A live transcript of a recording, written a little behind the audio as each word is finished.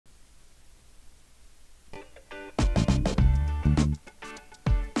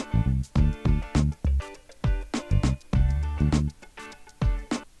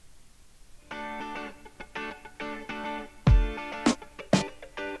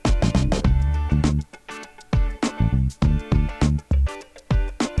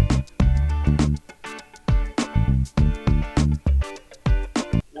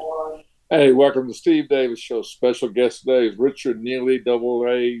Hey, welcome to Steve Davis Show. Special guest today is Richard Neely,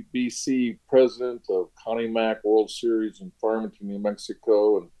 AABC President of Connie Mack World Series in Farmington, New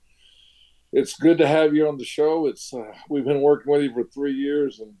Mexico. And it's good to have you on the show. It's We've been working with you for 3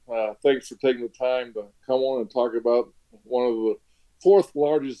 years, and thanks for taking the time to come on and talk about one of the fourth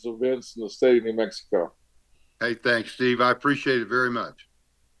largest events in the state of New Mexico. Hey, thanks, Steve. I appreciate it very much.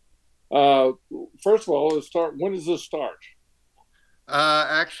 Uh, First of all, let's start. When does this start?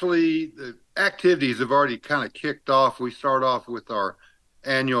 Actually, the activities have already kind of kicked off. We start off with our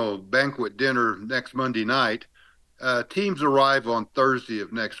annual banquet dinner next Monday night. Teams arrive on Thursday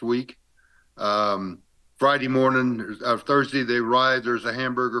of next week. Friday morning, Thursday, they arrive. There's a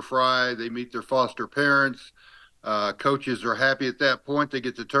hamburger fry. They meet their foster parents. Coaches are happy at that point. They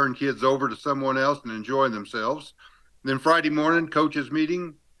get to turn kids over to someone else and enjoy themselves. Then Friday morning, coaches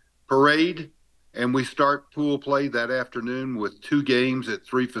meeting, parade, and we start pool play that afternoon with 2 games at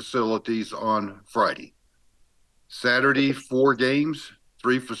 3 facilities on Friday. Saturday, 4 games,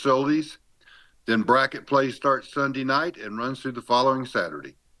 3 facilities. Then bracket play starts Sunday night and runs through the following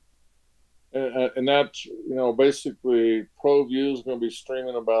Saturday. And that, basically ProView is going to be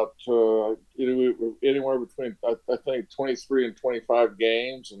streaming about anywhere between, I think, 23 and 25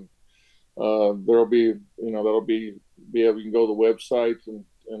 games. And there'll be, be able, you can go to the website and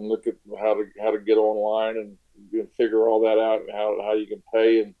look at how to get online and figure all that out, and how you can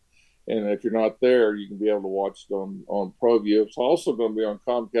pay. And if you're not there, you can be able to watch it on ProView. It's also going to be on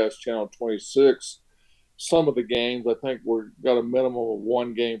Comcast Channel 26. Some of the games, I think, we've got a minimum of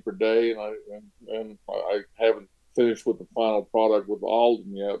 1 game per day, and I haven't finished with the final product with all of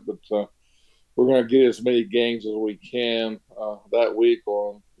them yet, but we're going to get as many games as we can that week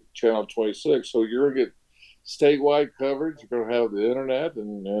on Channel 26. So you're going to get statewide coverage. You're going to have the internet,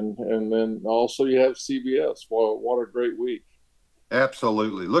 and then also you have CBS. Well, what a great week!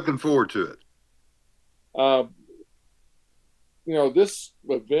 Absolutely, looking forward to it. Uh, this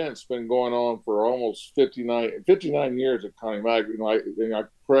event's been going on for almost 59 years at Connie Mack. I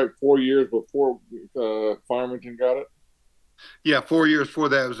correct, 4 years before Farmington got it. Yeah, 4 years before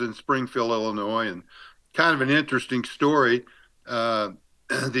that was in Springfield, Illinois, and kind of an interesting story.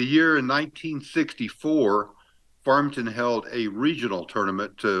 The year in 1964, Farmington held a regional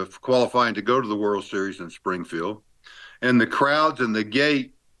tournament to qualifying to go to the World Series in Springfield, and the crowds in the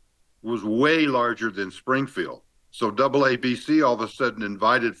gate was way larger than Springfield. So AABC all of a sudden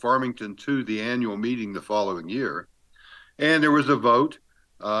invited Farmington to the annual meeting the following year. And there was a vote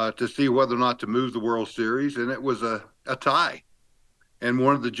to see whether or not to move the World Series, and it was a tie. And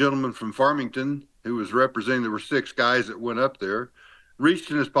one of the gentlemen from Farmington, who was representing, there were 6 guys that went up there,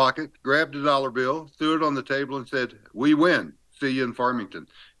 reached in his pocket, grabbed a dollar bill, threw it on the table, and said, "We win. See you in Farmington."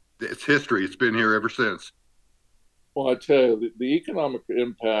 It's history. It's been here ever since. Well, I tell you, the economic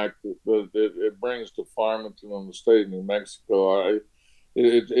impact that it brings to Farmington and the state of New Mexico,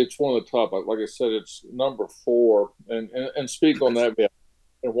 it's one of the top. Like I said, it's number 4. And speak on that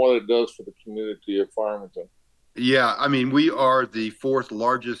and what it does for the community of Farmington. Yeah, I mean, we are the 4th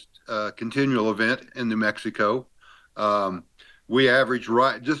largest continual event in New Mexico. We average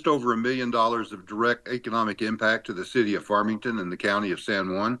just over $1 million of direct economic impact to the city of Farmington and the county of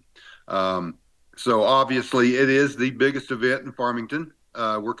San Juan. So obviously, it is the biggest event in Farmington.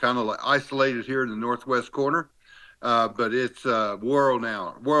 We're kind of isolated here in the northwest corner, but it's world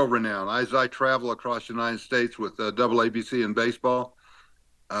renowned. As I travel across the United States with AABC and baseball,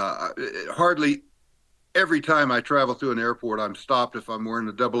 hardly every time I travel through an airport, I'm stopped if I'm wearing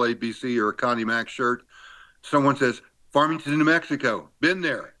a AABC or a Connie Mack shirt. Someone says, "Farmington, New Mexico, been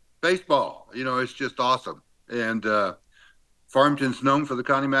there, baseball." It's just awesome. And Farmington's known for the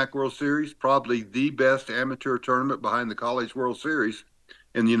Connie Mack World Series, probably the best amateur tournament behind the College World Series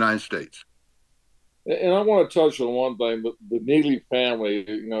in the United States. And I want to touch on one thing: the Neely family.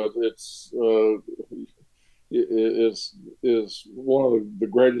 Is one of the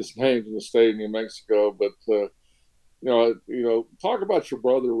greatest names in the state of New Mexico. But talk about your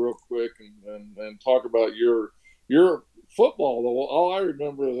brother real quick, and talk about your football. Though all I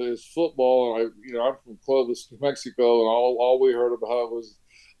remember is football. I'm from Clovis, New Mexico, and all we heard about was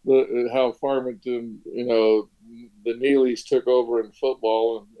how Farmington, the Neelys took over in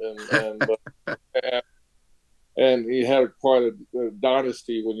football, and he had quite a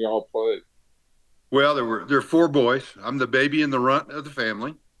dynasty when y'all played. Well, there are 4 boys. I'm the baby and the runt of the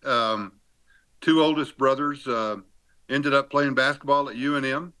family. 2 oldest brothers ended up playing basketball at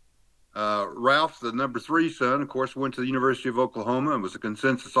UNM. Ralph, the number 3 son, of course, went to the University of Oklahoma and was a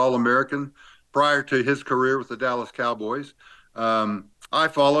consensus All-American prior to his career with the Dallas Cowboys. I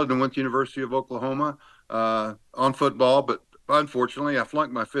followed and went to the University of Oklahoma on football, but unfortunately, I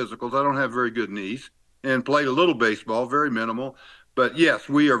flunked my physicals. I don't have very good knees, and played a little baseball, very minimal. But yes,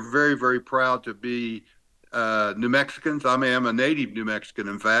 we are very, very proud to be New Mexicans. I am a native New Mexican,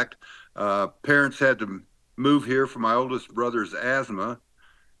 in fact. Parents had to move here for my oldest brother's asthma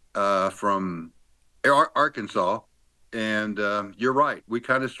from Arkansas. And you're right. We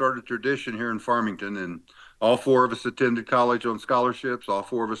kind of started a tradition here in Farmington, and all four of us attended college on scholarships. All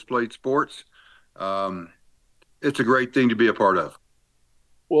four of us played sports. It's a great thing to be a part of.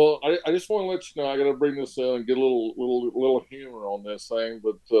 Well, I just want to let you know, I got to bring this in and get a little humor on this thing,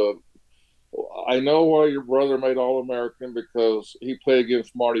 but I know why your brother made All-American, because he played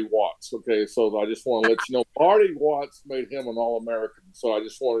against Marty Watts. Okay, so I just want to let you know, Marty Watts made him an All-American. So I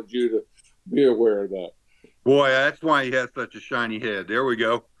just wanted you to be aware of that. Boy, that's why he has such a shiny head. There we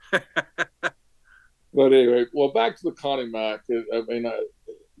go. But anyway, well, back to the Connie Mack. I mean,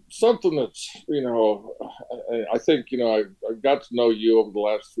 something that's, I think, I got to know you over the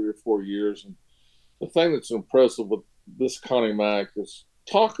last 3 or 4 years. And the thing that's impressive with this Connie Mack is,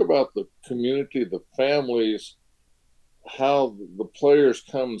 talk about the community, the families, how the players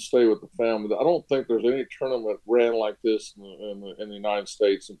come and stay with the family. I don't think there's any tournament ran like this in the United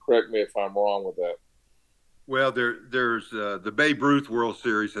States. And correct me if I'm wrong with that. Well, there's the Babe Ruth World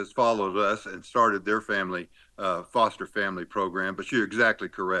Series has followed us and started their family foster family program. But you're exactly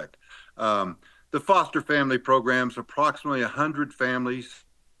correct. The foster family program's approximately 100 families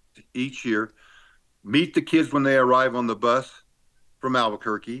each year meet the kids when they arrive on the bus from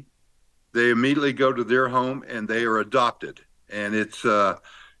Albuquerque. They immediately go to their home and they are adopted. And it's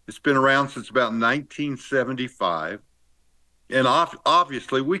been around since about 1975. And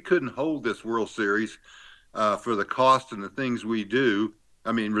obviously, we couldn't hold this World Series for the cost and the things we do.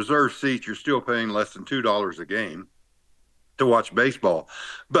 I mean, reserve seats, you're still paying less than $2 a game to watch baseball.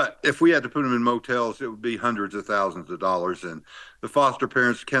 But if we had to put them in motels, it would be hundreds of thousands of dollars. And the foster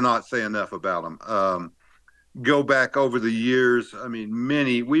parents cannot say enough about them. Go back over the years, I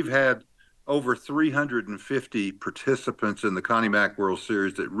mean, we've had over 350 participants in the Connie Mack World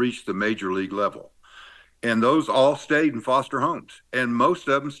Series that reached the major league level. And those all stayed in foster homes. And most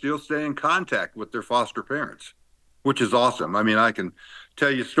of them still stay in contact with their foster parents, which is awesome. I mean, I can tell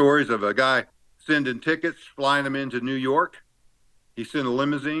you stories of a guy sending tickets, flying them into New York. He sent a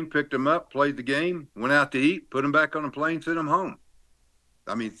limousine, picked them up, played the game, went out to eat, put them back on a plane, sent them home.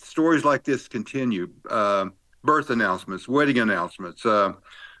 I mean, stories like this continue. Birth announcements, wedding announcements. One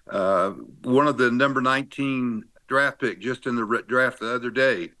of the number 19 draft pick just in the draft the other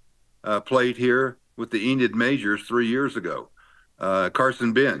day played here with the Enid Majors 3 years ago,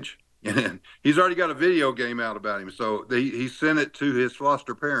 Carson Bench. And he's already got a video game out about him. So he sent it to his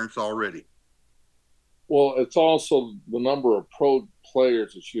foster parents already. Well, it's also the number of pro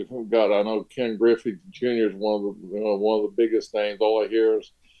players that you've got. I know Ken Griffey Jr. is one of the biggest names. All I hear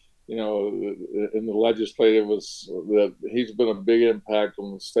is, in the legislative was that he's been a big impact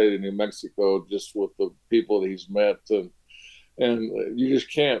on the state of New Mexico just with the people that he's met. And you just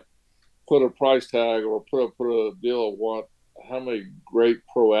can't put a price tag or put a deal of how many great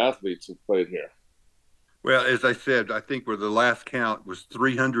pro athletes have played here. Well, as I said, I think where the last count was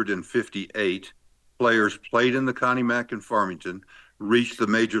 358 players played in the Connie Mack in Farmington, reached the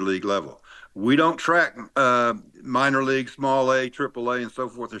major league level. We don't track minor league, small A, triple A, and so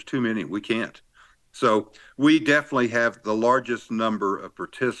forth. There's too many. We can't. So we definitely have the largest number of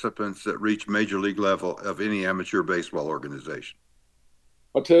participants that reach major league level of any amateur baseball organization.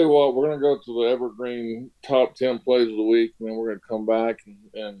 I'll tell you what, we're going to go to the Evergreen top 10 plays of the week, and then we're going to come back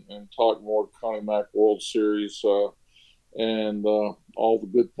and talk more Connie Mack World Series and all the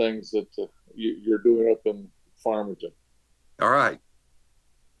good things that you're doing up in Farmington. All right.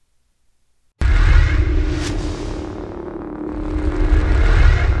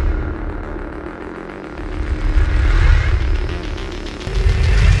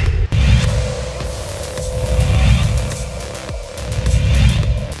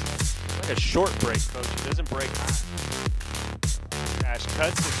 A short break, coach. It doesn't break high. Cash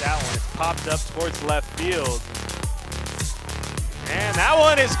cuts it. That one. It's popped up towards left field. And that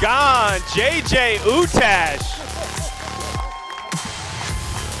one is gone. J.J. Utash.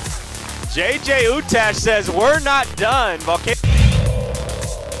 J.J. Utash says, we're not done.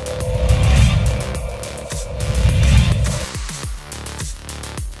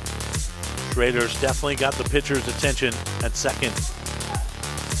 Schrader's definitely got the pitcher's attention at second.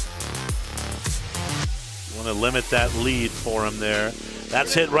 Want to limit that lead for him there.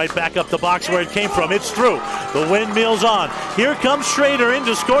 That's hit right back up the box where it came from. It's through. The windmill's on. Here comes Schrader in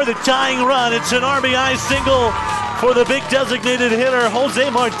to score the tying run. It's an RBI single for the big designated hitter, Jose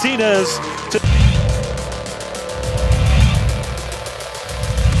Martinez.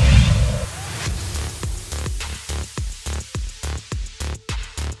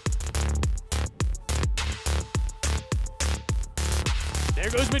 There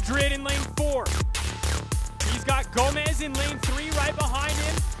goes Madrid in lane 4. He's got Gomez in lane 3 right behind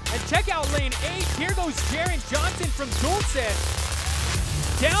him. And check out lane 8. Here goes Jaron Johnson from Dulce.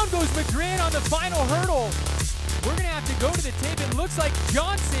 Down goes Madrid on the final hurdle. We're going to have to go to the tape. It looks like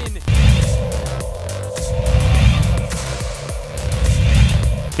Johnson.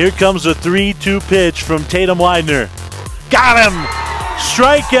 Here comes a 3-2 pitch from Tatum Widener. Got him!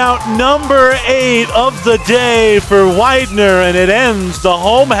 Strikeout number 8 of the day for Widener, and it ends the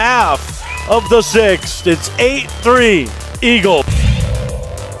home half of the 6th. It's 8-3 Eagles.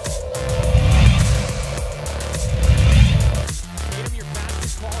 Tatum, your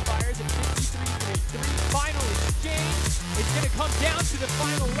fastest qualifiers at 53.3. Final exchange. It's going to come down to the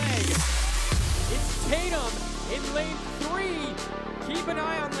final leg. It's Tatum in lane 3. Keep an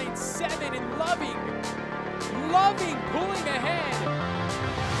eye on lane 7 and Loving pulling ahead.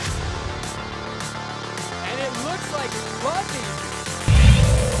 And it looks like Loving.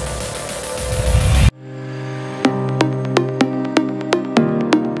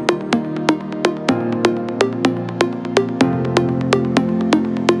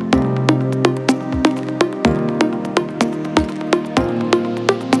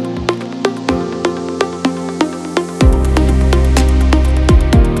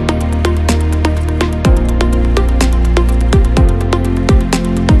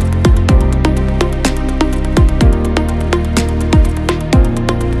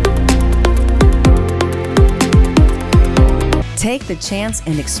 Take the chance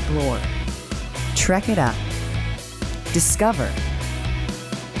and explore. Trek it up. Discover.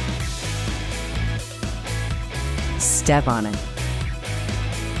 Step on it.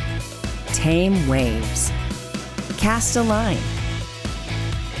 Tame waves. Cast a line.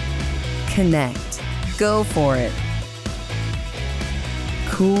 Connect. Go for it.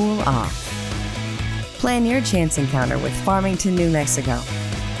 Cool off. Plan your chance encounter with Farmington, New Mexico.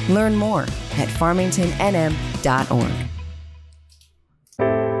 Learn more at farmingtonnm.org.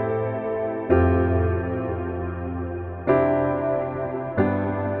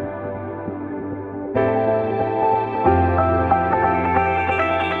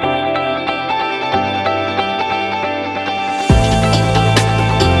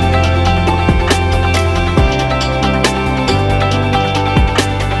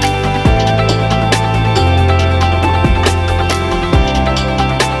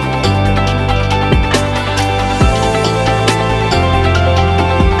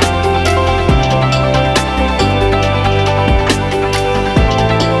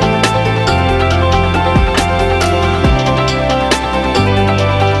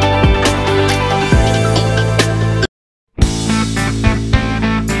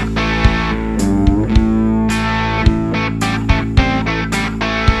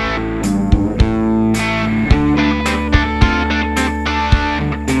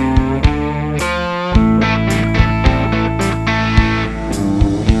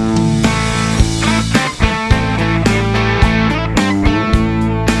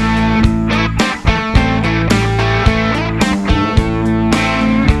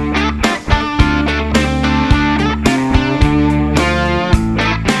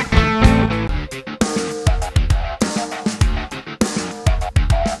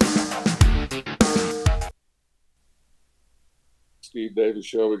 Steve Davis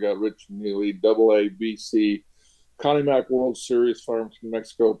Show. We got Richard Neely, AABC Connie Mack World Series Farmington,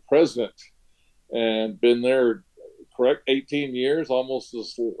 Mexico President, and been there, correct, 18 years, almost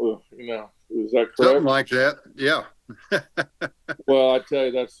as, is that correct? Something like that, yeah. Well, I tell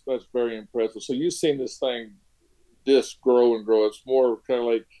you, that's very impressive. So you've seen this thing just grow and grow. It's more kind of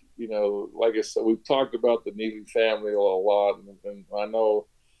like, like I said, we've talked about the Neely family a lot, and I know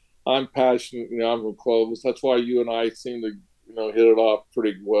I'm passionate, I'm from Clovis. That's why you and I seem to, hit it off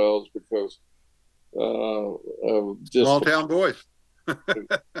pretty well, is because just small town boys. Of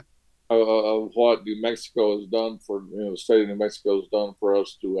what New Mexico has done for, the state of New Mexico has done for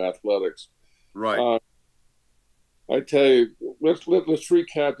us through athletics. Right. I tell you, let's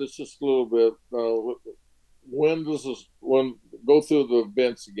recap this just a little bit. When go through the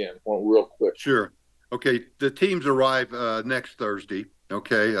events again, real quick? Sure. Okay, the teams arrive next Thursday.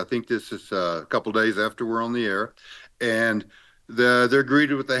 Okay, I think this is a couple days after we're on the air, and they're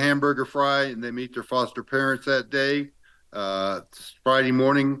greeted with a hamburger fry, and they meet their foster parents that day. Friday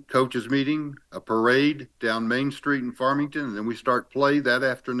morning, coaches meeting, a parade down Main Street in Farmington, and then we start play that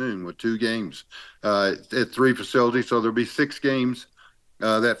afternoon with 2 games at 3 facilities. So there'll be 6 games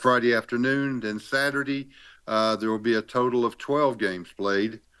that Friday afternoon. Then Saturday, there will be a total of 12 games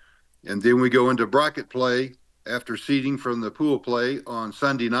played. And then we go into bracket play after seeding from the pool play on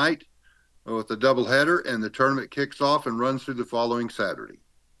Sunday night. with a doubleheader, and the tournament kicks off and runs through the following Saturday.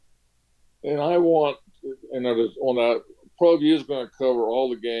 And I want, on that, ProView is going to cover all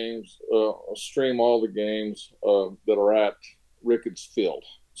the games, stream all the games that are at Ricketts Field.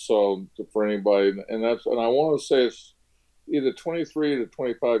 So for anybody, and I want to say it's either 23 to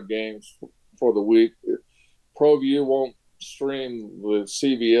 25 games for the week. ProView won't stream the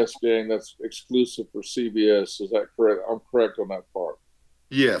CBS game. That's exclusive for CBS. Is that correct? I'm correct on that part.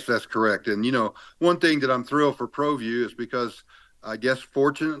 Yes, that's correct. And, one thing that I'm thrilled for ProView is because I guess,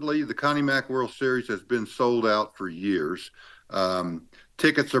 fortunately, the Connie Mack World Series has been sold out for years.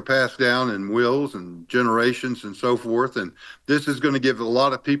 Tickets are passed down in wills and generations and so forth. And this is going to give a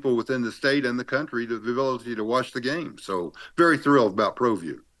lot of people within the state and the country the ability to watch the game. So very thrilled about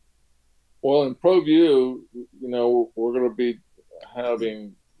ProView. Well, in ProView, we're going to be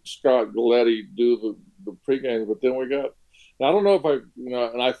having Scott Galletti do the pregame, but then we got, now I don't know if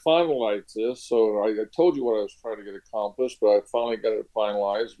and I finalized this, so I told you what I was trying to get accomplished, but I finally got it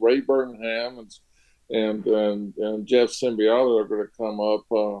finalized. Ray Birmingham and Jeff Symbiota are going to come up,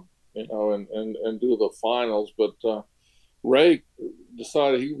 and do the finals, but Ray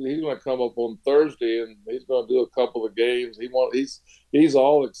decided he's going to come up on Thursday, and he's going to do a couple of games. He's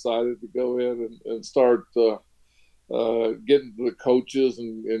all excited to go in and start getting the coaches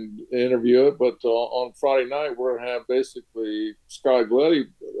and interview it. But on Friday night, we're going to have basically Scott Gleddy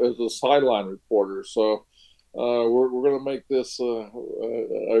as a sideline reporter. So we're going to make this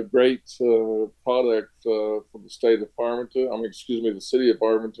a great product for the state of Farmington. The city of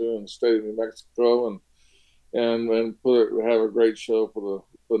Farmington and the state of New Mexico, and have a great show for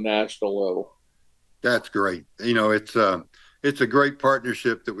the national level. That's great. It's a great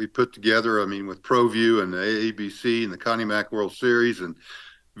partnership that we put together. I mean, with ProView and the AABC and the Connie Mack World Series, and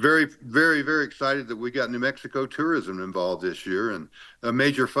very, very, very excited that we got New Mexico tourism involved this year and a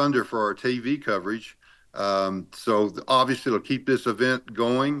major funder for our TV coverage. So obviously it'll keep this event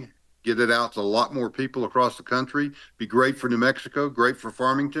going, get it out to a lot more people across the country, be great for New Mexico, great for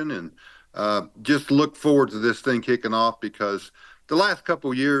Farmington, and just look forward to this thing kicking off, because the last couple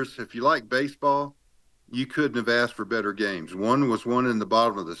of years, if you like baseball, you couldn't have asked for better games. One was won in the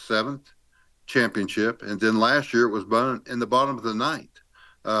bottom of the 7th championship, and then last year it was won in the bottom of the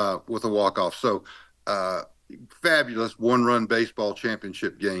 9th with a walk-off. So fabulous one-run baseball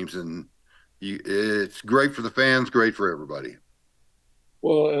championship games, and it's great for the fans, great for everybody.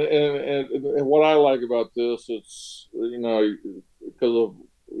 Well, and what I like about this, it's, because of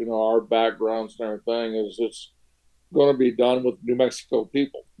our backgrounds and everything, is it's going to be done with New Mexico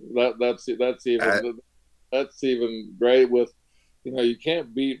people. That's even great. With you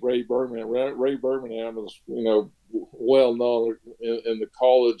can't beat Ray Birmingham. Ray Birmingham is well known in the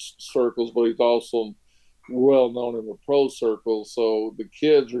college circles, but he's also well known in the pro circles. So the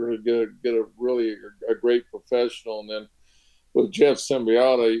kids are going to get a great professional. And then with Jeff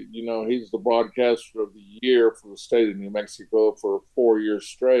Symbiota, he's the broadcaster of the year for the state of New Mexico for 4 years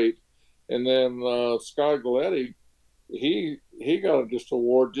straight. And then Scott Galletti, he got just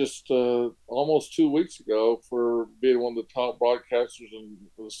award almost 2 weeks ago for being one of the top broadcasters in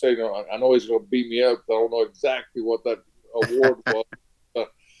the state. I know he's going to beat me up. I don't know exactly what that award was.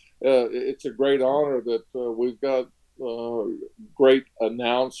 It's a great honor that we've got great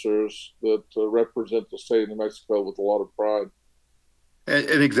announcers that represent the state of New Mexico with a lot of pride.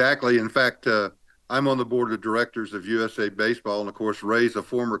 And exactly. In fact, I'm on the board of directors of USA Baseball, and of course, Ray's a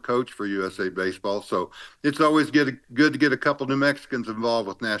former coach for USA Baseball. So it's always good to get a couple New Mexicans involved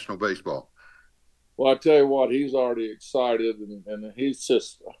with National Baseball. Well, I tell you what, he's already excited, and he's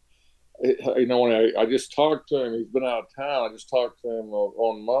just, when I just talked to him, he's been out of town. I just talked to him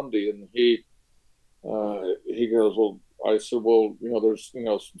on Monday, and he goes, well, I said, well, there's,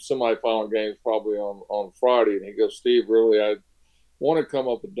 some semifinal games probably on Friday. And he goes, Steve, really, I want to come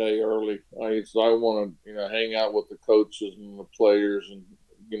up a day early. I want to, hang out with the coaches and the players and,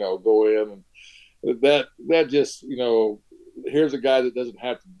 go in. And that just, here's a guy that doesn't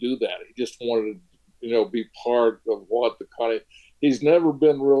have to do that. He just wanted to, be part of what the Connie, he's never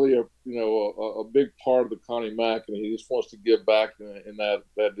been really a big part of the Connie Mack, and he just wants to give back in that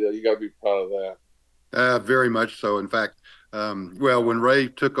deal. You got to be proud of that. Very much so. In fact, when Ray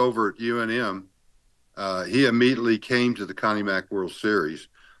took over at UNM, he immediately came to the Connie Mack World Series.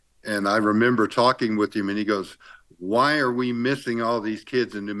 And I remember talking with him, and he goes, why are we missing all these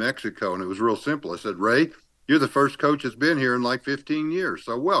kids in New Mexico? And it was real simple. I said, Ray, you're the first coach that's been here in like 15 years,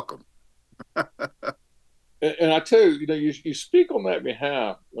 so welcome. And I tell you, you speak on that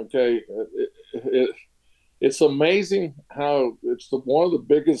behalf, okay? it's amazing how it's one of the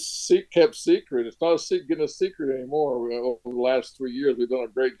biggest kept secret. It's not getting a secret anymore. Over the last 3 years, we've done a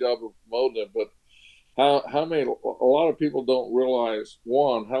great job of promoting it, but how many a lot of people don't realize,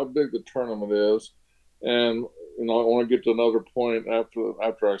 one, how big the tournament is, and I want to get to another point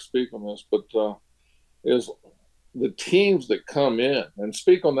after I speak on this, but is the teams that come in and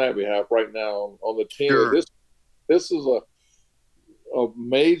speak on that behalf right now on the team. Sure. This is a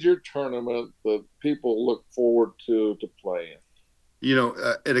major tournament that people look forward to playing.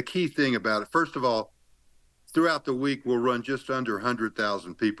 And a key thing about it, first of all, throughout the week, we'll run just under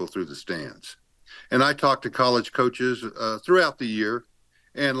 100,000 people through the stands. And I talk to college coaches throughout the year,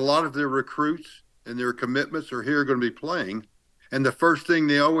 and a lot of their recruits and their commitments are here going to be playing. And the first thing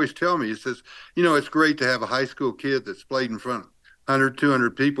they always tell me is, it's great to have a high school kid that's played in front of 100,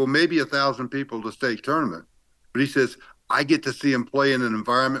 200 people, maybe 1,000 people to state tournament. But he says, I get to see him play in an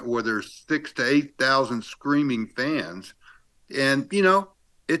environment where there's 6,000 to 8,000 screaming fans. And,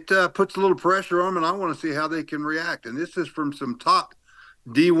 it puts a little pressure on them, and I want to see how they can react. And this is from some top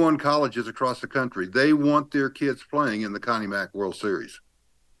D1 colleges across the country. They want their kids playing in the Connie Mack World Series.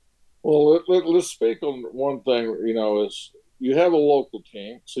 Well, let's speak on one thing, is you have a local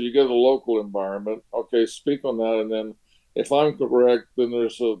team, so you get a local environment. Okay, speak on that. And then if I'm correct, then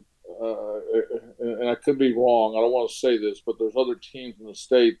there's and I could be wrong, I don't want to say this, but there's other teams in the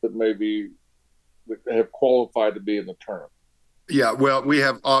state that have qualified to be in the tournament. Yeah, well, we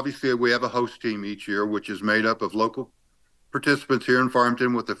have a host team each year, which is made up of local participants here in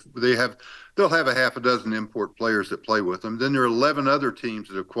Farmington. They'll have a half a dozen import players that play with them. Then there are 11 other teams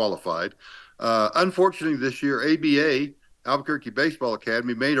that have qualified. Unfortunately, this year, ABA, Albuquerque Baseball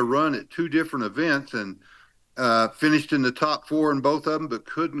Academy, made a run at 2 different events and finished in the top 4 in both of them, but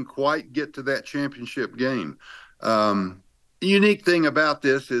couldn't quite get to that championship game. The unique thing about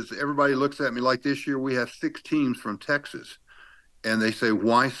this is everybody looks at me like, this year we have 6 teams from Texas. And they say,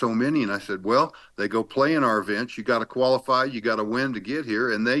 why so many? And I said, well, they go play in our events. You got to qualify. You got to win to get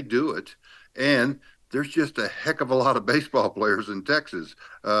here. And they do it. And there's just a heck of a lot of baseball players in Texas.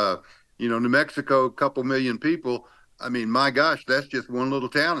 New Mexico, a couple million people. I mean, my gosh, that's just one little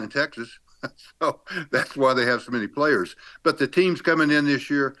town in Texas. So that's why they have so many players. But the teams coming in this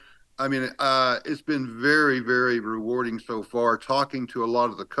year, I mean, it's been very, very rewarding so far, talking to a lot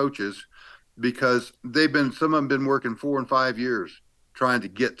of the coaches, because some of them been working 4 and 5 years trying to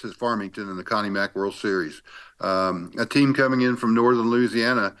get to Farmington in the Connie Mack World Series. A team coming in from northern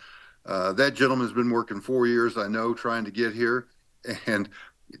Louisiana, that gentleman's been working 4 years, I know, trying to get here. And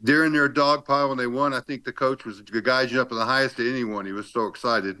they're in their dog pile when they won. I think the coach was the guy jumping the highest to anyone. He was so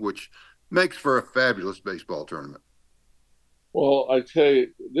excited, which makes for a fabulous baseball tournament. Well, I tell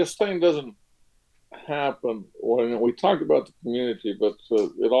you, this thing doesn't happen when we talk about the community, but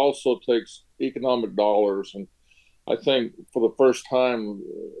it also takes economic dollars. And I think for the first time,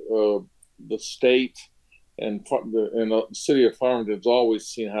 the state and the city of Farmington has always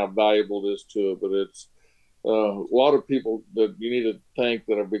seen how valuable it is to it. But it's a lot of people that you need to thank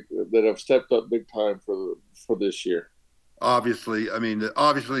that have stepped up big time for this year. Obviously,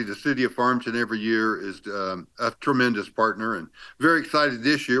 the city of Farmington every year is a tremendous partner, and very excited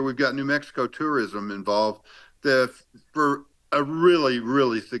this year. We've got New Mexico tourism involved for a really,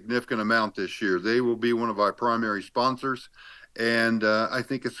 really significant amount this year. They will be one of our primary sponsors, and I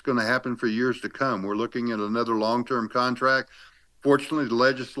think it's going to happen for years to come. We're looking at another long-term contract. Fortunately, the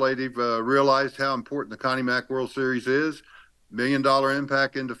legislative realized how important the Connie Mack World Series is. $1 million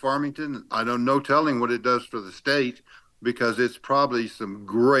impact into Farmington. I don't know telling what it does for the state, because it's probably some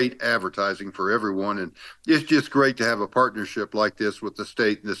great advertising for everyone. And it's just great to have a partnership like this with the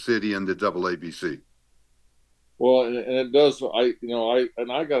state and the city and the AABC. Well, and it does. I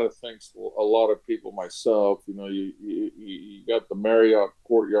got to thank a lot of people myself. You got the Marriott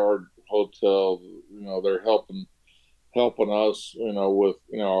Courtyard Hotel. They're helping us. With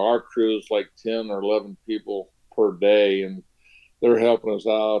our crews, like 10 or 11 people per day, and they're helping us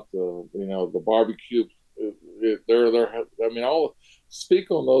out. The barbecue. I'll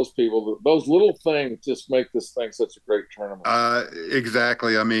speak on those people. Those little things just make this thing such a great tournament.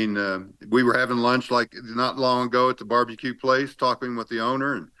 Exactly. We were having lunch like not long ago at the barbecue place, talking with the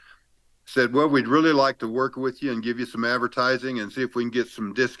owner, and said, well, we'd really like to work with you and give you some advertising and see if we can get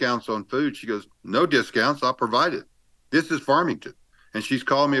some discounts on food. She goes, no discounts, I'll provide it. This is Farmington. And she's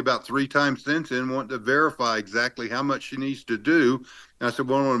called me about 3 times since then, wanting to verify exactly how much she needs to do. And I said,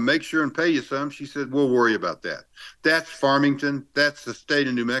 well, I want to make sure and pay you some. She said, we'll worry about that. That's Farmington. That's the state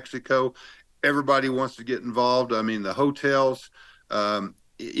of New Mexico. Everybody wants to get involved. The hotels, it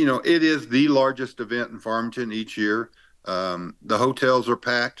is the largest event in Farmington each year. The hotels are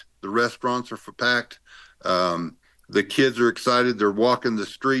packed. The restaurants are packed. The kids are excited. They're walking the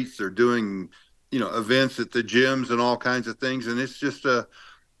streets. They're doing, events at the gyms and all kinds of things. And it's just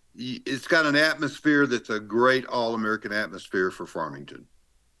it's got an atmosphere that's a great all-American atmosphere for Farmington.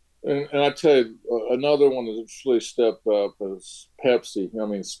 And I tell you, another one that's really stepped up is Pepsi. I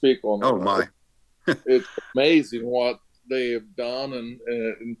mean, speak on Oh, my. It's amazing what they have done.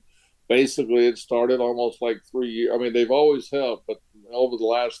 And basically it started almost like 3 years. I mean, they've always helped, but over the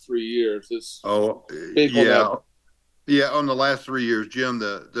last 3 years, it's yeah. On the last 3 years, Jim,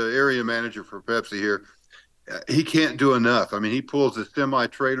 the area manager for Pepsi here, he can't do enough. I mean, he pulls the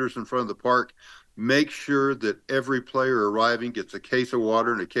semi-trailers in front of the park, makes sure that every player arriving gets a case of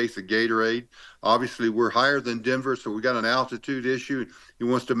water and a case of Gatorade. Obviously, we're higher than Denver, so we got an altitude issue. He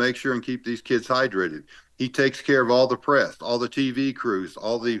wants to make sure and keep these kids hydrated. He takes care of all the press, all the TV crews,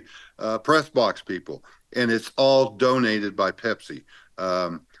 all the press box people, and it's all donated by Pepsi.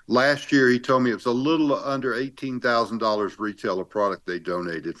 Last year, he told me it was a little under $18,000 retail of product they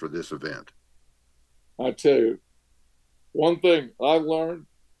donated for this event. I tell you, one thing I've learned,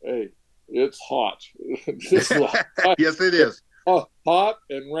 hey, it's hot. Yes, it is. Hot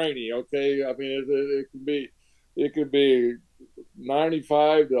and rainy, okay? I mean, it could be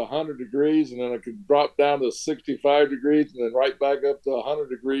 95 to 100 degrees, and then it could drop down to 65 degrees, and then right back up to 100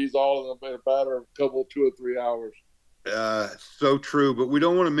 degrees all in a matter of 2 or 3 hours. So true, but we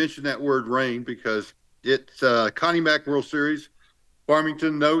don't want to mention that word rain because it's Connie Mack World Series.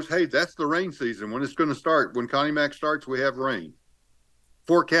 Farmington knows, hey, that's the rain season. When it's going to start, when Connie Mack starts, we have rain.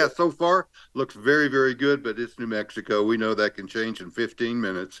 Forecast so far looks very, very good, but it's New Mexico. We know that can change in 15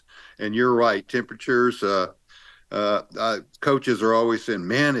 minutes. And you're right, temperatures, coaches are always saying,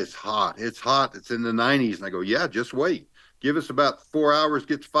 man, it's hot. It's hot. It's in the 90s. And I go, yeah, just wait. Give us about 4 hours,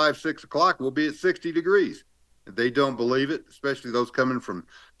 get to 5, 6 o'clock. We'll be at 60 degrees. They don't believe it, especially those coming from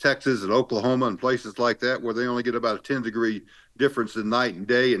Texas and Oklahoma and places like that where they only get about a 10-degree difference in night and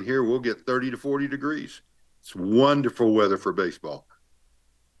day. And here we'll get 30 to 40 degrees. It's wonderful weather for baseball.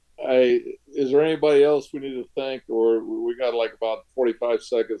 Is there anybody else we need to thank, or we got like about 45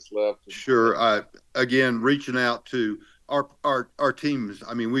 seconds left? Sure. Again, reaching out to our teams.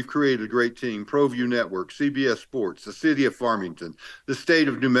 I mean, we've created a great team. ProView Network, CBS Sports, the city of Farmington, the state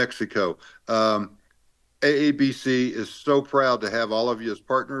of New Mexico. AABC is so proud to have all of you as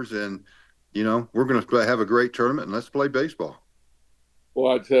partners, and we're going to have a great tournament, and let's play baseball.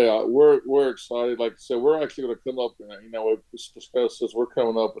 Well, I tell you, we're excited. Like I said, we're actually going to come up. We discussed this. We're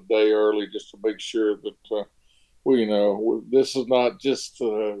coming up a day early just to make sure that this is not just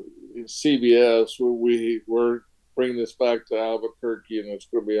CBS. We're bringing this back to Albuquerque, and it's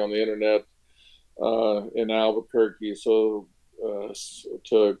going to be on the internet in Albuquerque. So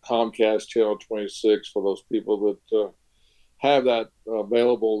to Comcast Channel 26 for those people that have that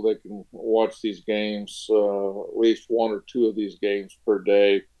available. They can watch these games, at least 1 or 2 of these games per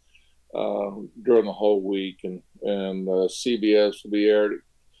day during the whole week. And CBS will be aired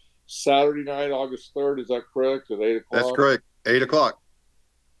Saturday night, August 3rd. Is that correct? At 8 o'clock? That's correct. 8 o'clock.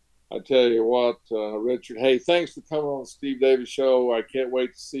 I tell you what, Richard, hey, thanks for coming on the Steve Davis Show. I can't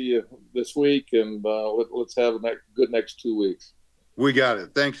wait to see you this week, and let's have a good next 2 weeks. We got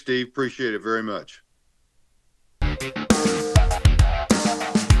it. Thanks, Steve. Appreciate it very much.